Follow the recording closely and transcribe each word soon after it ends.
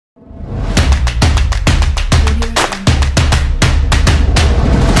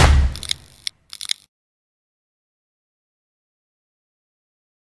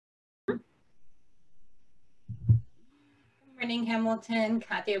Channing Hamilton,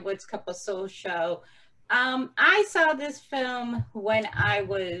 Katya Wood's Cup of Soul show. I saw this film when I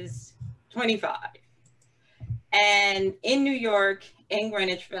was 25 and in New York, in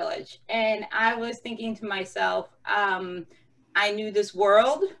Greenwich Village. And I was thinking to myself, I knew this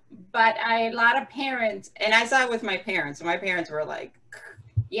world, but a lot of parents, and I saw it with my parents, and my parents were like,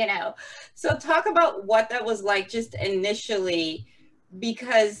 you know. So talk about what that was like just initially,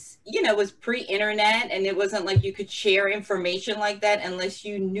 because it was pre-internet and it wasn't like you could share information like that unless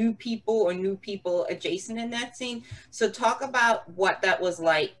you knew people or knew people adjacent in that scene. So talk about what that was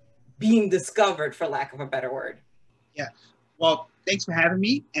like being discovered, for lack of a better word. Yeah. Well, thanks for having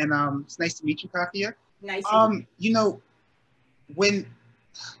me, and it's nice to meet you, Katya. Nice to meet you. You know, when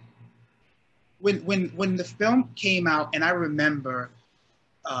the film came out, and I remember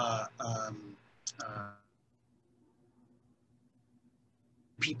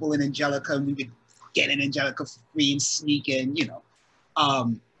people in Angelica, and we would get in Angelica free and sneak in,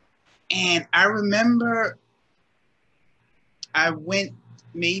 and I remember I went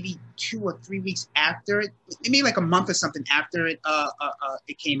maybe 2 or 3 weeks after it, maybe like a month or something after it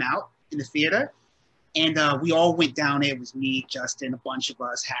came out in the theater. And we all went down there. It was me, Justin, a bunch of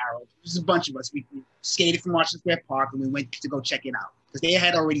us, Harold. It was a bunch of us. We skated from Washington Square Park and we went to go check it out because they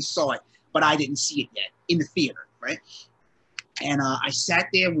had already saw it, but I didn't see it yet in the theater, right? And I sat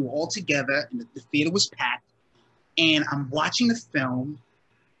there, we were all together, and the theater was packed. And I'm watching the film,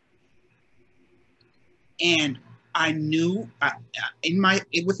 and I knew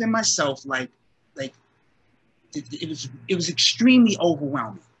within myself, like it was extremely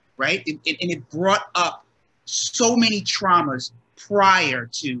overwhelming, right? And it brought up so many traumas prior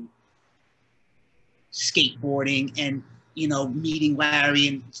to skateboarding and meeting Larry,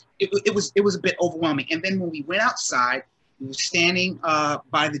 and it was a bit overwhelming. And then when we went outside, we were standing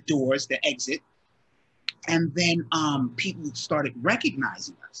by the doors, the exit, and then people started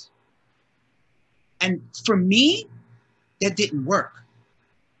recognizing us. And for me, that didn't work.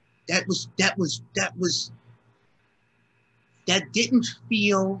 That didn't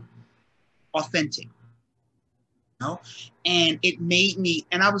feel authentic, And it made me,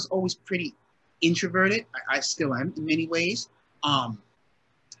 and I was always pretty introverted. I still am in many ways.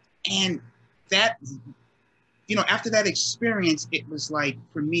 And that, after that experience, it was like,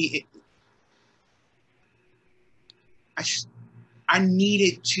 for me, I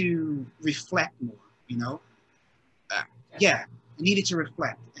needed to reflect more, I needed to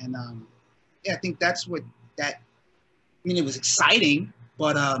reflect. And I think that's what it was exciting,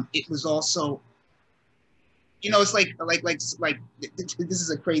 but it was also, it's like this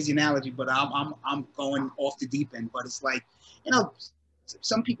is a crazy analogy, but I'm going off the deep end, but it's like,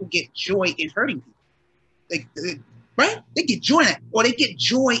 some people get joy in hurting people. Right? They get joy in it, or they get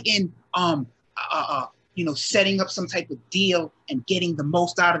joy in setting up some type of deal and getting the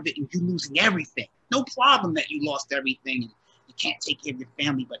most out of it, and you losing everything. No problem that you lost everything and you can't take care of your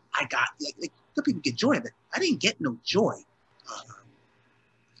family, but I got some people get joy of it. I didn't get no joy.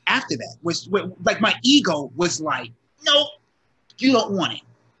 After that was like my ego was like, nope, you don't want it,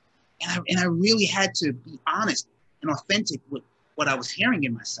 and I really had to be honest and authentic with what I was hearing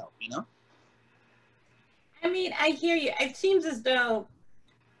in myself. I mean, I hear you. It seems as though,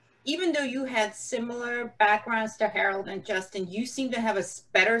 even though you had similar backgrounds to Harold and Justin, you seem to have a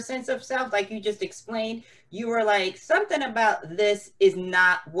better sense of self. Like you just explained, you were like, something about this is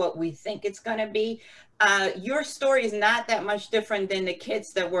not what we think it's going to be. Your story is not that much different than the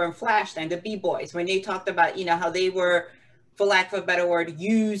kids that were in Flashdance, the B-boys, when they talked about, how they were, for lack of a better word,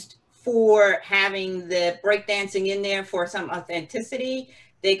 used for having the breakdancing in there for some authenticity.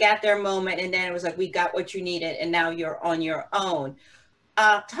 They got their moment, and then it was like, we got what you needed, and now you're on your own.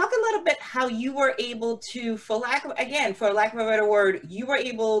 Talk a little bit how you were able to, for lack of a better word, you were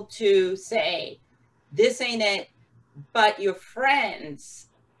able to say, this ain't it, but your friends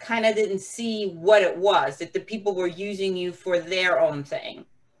kind of didn't see what it was, that the people were using you for their own thing.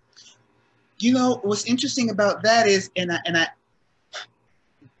 What's interesting about that is,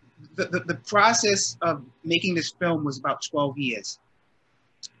 the process of making this film was about 12 years.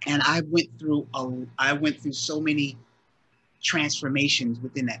 And I went through so many transformations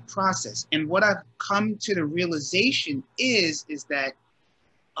within that process. And what I've come to the realization is that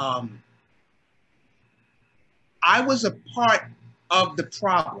I was a part of the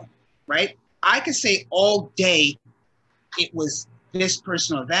problem, right? I could say all day it was this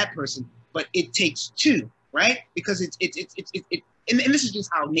person or that person, but it takes two, right? Because and this is just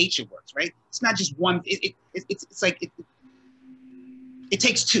how nature works, right? It's not just one. It's like it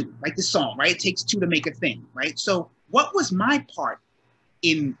takes two, like the song, right? It takes two to make a thing, right? So what was my part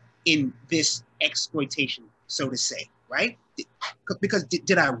in this exploitation, so to say, right? Because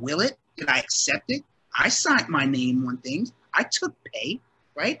did I will it? Did I accept it? I signed my name on things. I took pay,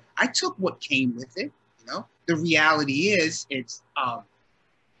 right? I took what came with it. You know, the reality is,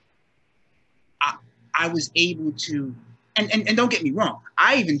 I was able to, and don't get me wrong,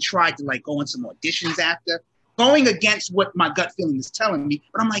 I even tried to like go on some auditions after, going against what my gut feeling is telling me.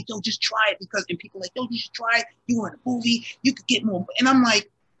 But I'm like, yo, just try it, because, and people are like, yo, you should try it. You were in a movie, you could get more. And I'm like,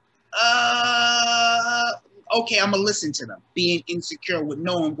 okay, I'm gonna listen to them, being insecure with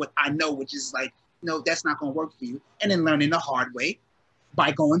knowing what I know, which is like, no, that's not gonna work for you. And then learning the hard way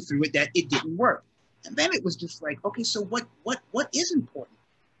by going through it that it didn't work. And then it was just like, okay, so what is important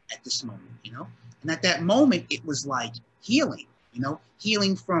at this moment, you know? And at that moment, it was like healing, you know,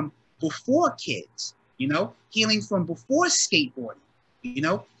 healing from before kids, you know, healing from before skateboarding, you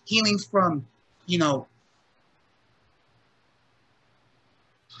know, healing from,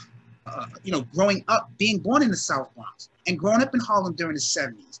 growing up, being born in the South Bronx and growing up in Harlem during the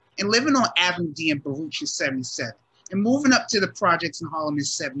 70s and living on Avenue D in Baruch in 77 and moving up to the projects in Harlem in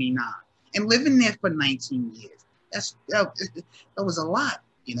 79 and living there for 19 years. That was a lot,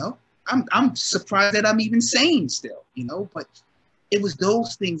 you know. I'm surprised that I'm even sane still, you know, but it was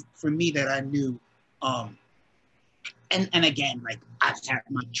those things for me that I knew. And again, like I've had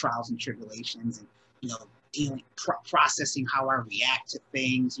my trials and tribulations and, you know, processing how I react to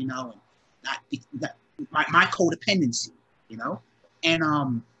things, you know, and my codependency, you know, and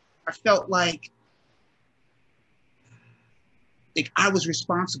I felt like I was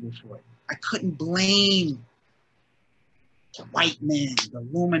responsible for it. I couldn't blame the white men, the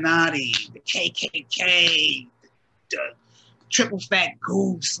Illuminati, the KKK, the triple fat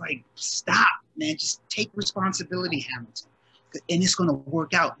goose. Like, stop, man. Just take responsibility, Hamilton. And it's going to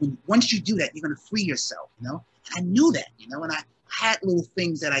work out. Once you do that, you're going to free yourself, you know? And I knew that, you know? And I had little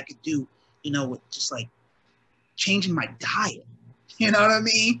things that I could do, you know, with just like changing my diet. You know what I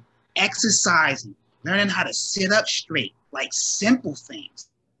mean? Exercising, learning how to sit up straight, like simple things.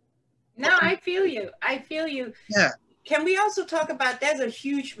 No, I feel you. I feel you. Yeah. Can we also talk about, there's a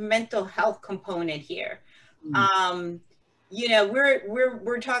huge mental health component here. You know,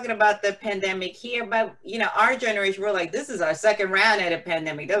 we're talking about the pandemic here, but you know, our generation, we're like, this is our second round at a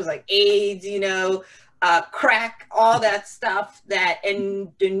pandemic. That was like AIDS, you know, crack, all that stuff that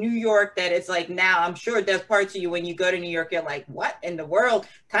in the New York that it's like now, I'm sure it does parts of you when you go to New York, you're like, what in the world?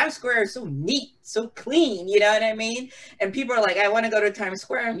 Times Square is so neat, so clean, you know what I mean? And people are like, I want to go to Times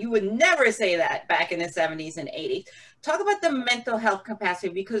Square. And you would never say that back in the 70s and 80s. Talk about the mental health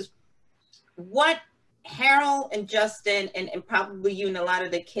capacity, because what Harold and Justin and probably you and a lot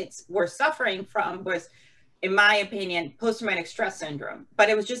of the kids were suffering from was, in my opinion, post-traumatic stress syndrome, but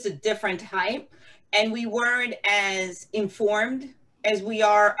it was just a different type. And we weren't as informed as we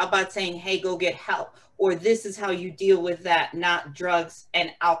are about saying, hey, go get help, or this is how you deal with that, not drugs and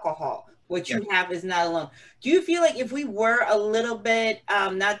alcohol. What you have is not alone. Do you feel like if we were a little bit,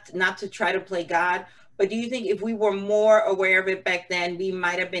 not to try to play God, but do you think if we were more aware of it back then, we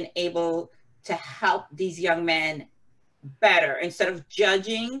might have been able to help these young men better? Instead of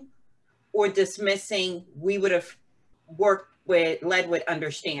judging or dismissing, we would have led with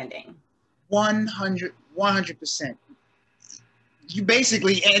understanding. 100%. You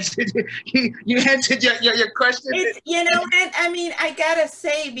basically answered you answered your question. It's, you know, and I mean, I gotta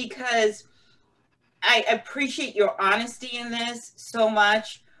say, because I appreciate your honesty in this so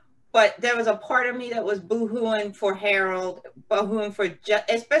much, but there was a part of me that was boohooing for Harold, boohooing for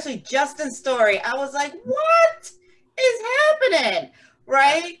especially Justin's story. I was like, what is happening,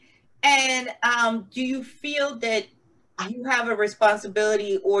 right? And do you feel that you have a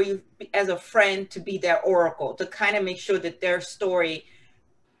responsibility, or you as a friend, to be their oracle, to kind of make sure that their story,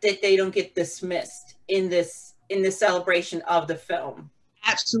 that they don't get dismissed in the celebration of the film?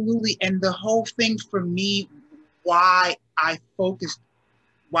 Absolutely. And the whole thing for me, why we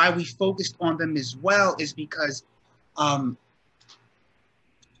focused on them as well, is because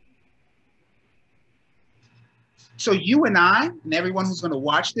so you and I and everyone who's going to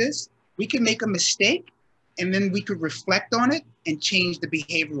watch this, we can make a mistake and then we could reflect on it and change the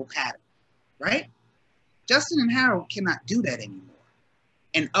behavioral pattern, right? Justin and Harold cannot do that anymore.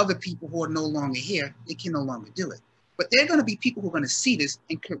 And other people who are no longer here, they can no longer do it. But there are going to be people who are going to see this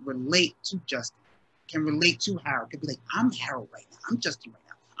and could relate to Justin, can relate to Harold, could be like, I'm Harold right now, I'm Justin right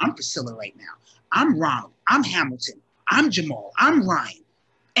now, I'm Priscilla right now, I'm Ronald, I'm Hamilton, I'm Jamal, I'm Ryan,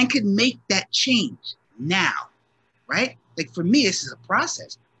 and could make that change now, right? Like for me, this is a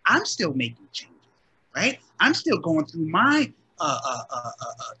process. I'm still making changes, right? I'm still going through my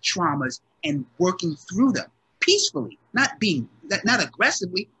traumas and working through them. peacefully, not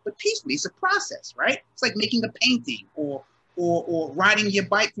aggressively, but peacefully. It's a process, right? It's like making a painting or riding your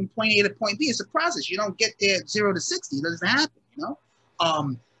bike from point A to point B. It's a process. You don't get there 0 to 60. It doesn't happen, you know.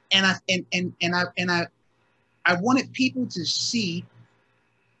 I wanted people to see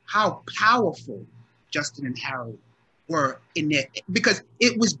how powerful Justin and Harold were in there, because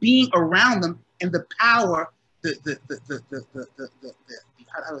it was being around them and the power, how do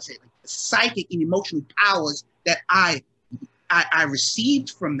I say it? Like the psychic and emotional powers that I received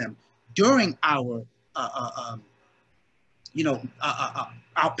from them during our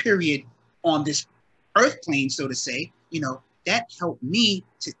our period on this earth plane, so to say. You know, that helped me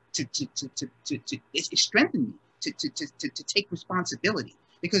it strengthened me to take responsibility,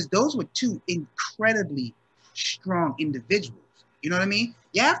 because those were two incredibly strong individuals. You know what I mean?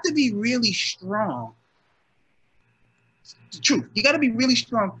 You have to be really strong. The truth. You got to be really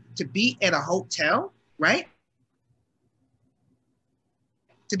strong to be at a hotel, right?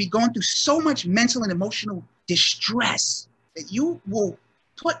 To be going through so much mental and emotional distress that you will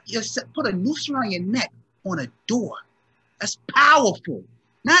put a noose around your neck on a door. That's powerful.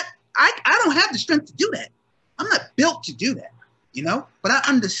 I don't have the strength to do that. I'm not built to do that, you know. But I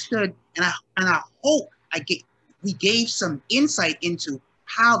understood, and I hope we gave some insight into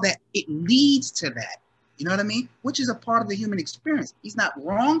how that it leads to that. You know what I mean? Which is a part of the human experience. He's not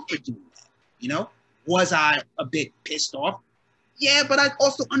wrong for doing that. You know, was I a bit pissed off? Yeah, but I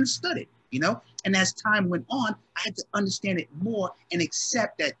also understood it. You know, and as time went on, I had to understand it more and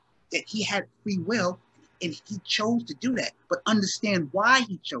accept that he had free will and he chose to do that. But understand why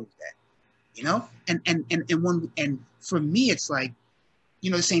he chose that. You know, and for me, it's like,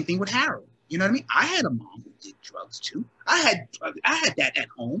 you know, the same thing with Harold. You know what I mean? I had a mom who did drugs too. I had that at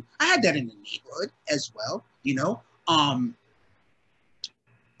home. I had that in the neighborhood as well, you know.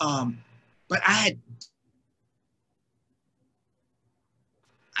 But I'd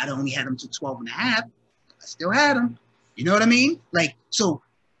only had him till 12 and a half. I still had him. You know what I mean? Like, so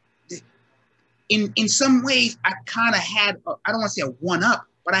in some ways, I kind of had, I don't want to say a one up,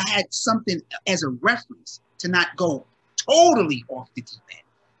 but I had something as a reference to not go totally off the deep end.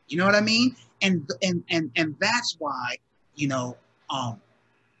 You know what I mean? And that's why, you know,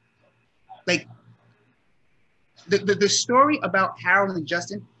 like the story about Harold and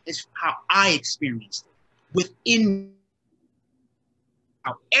Justin is how I experienced it within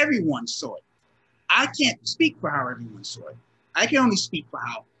how everyone saw it. I can't speak for how everyone saw it. I can only speak for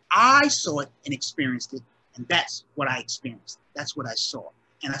how I saw it and experienced it, and that's what I experienced. That's what I saw,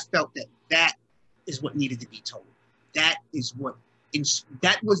 and I felt that is what needed to be told. That is what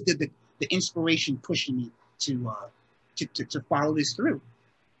that was the inspiration pushing me to follow this through.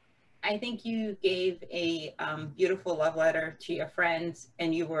 I think you gave a beautiful love letter to your friends,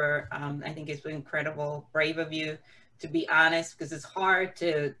 and you were, I think it's incredible, brave of you to be honest, because it's hard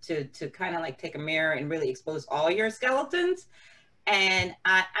to kind of like take a mirror and really expose all your skeletons. And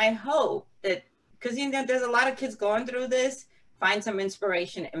I hope that, because you know there's a lot of kids going through this, find some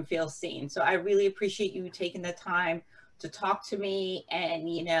inspiration and feel seen. So I really appreciate you taking the time to talk to me, and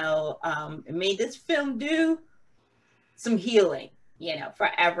you know, it made this film do some healing, you know, for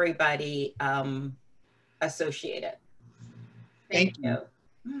everybody associated. Thank you.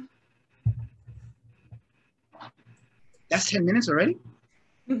 That's 10 minutes already?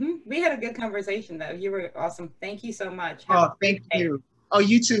 Mm-hmm. We had a good conversation though. You were awesome. Thank you so much. Oh, thank you. Oh,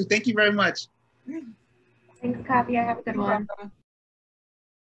 you too. Thank you very much. Thanks, Kavya. Have a good one.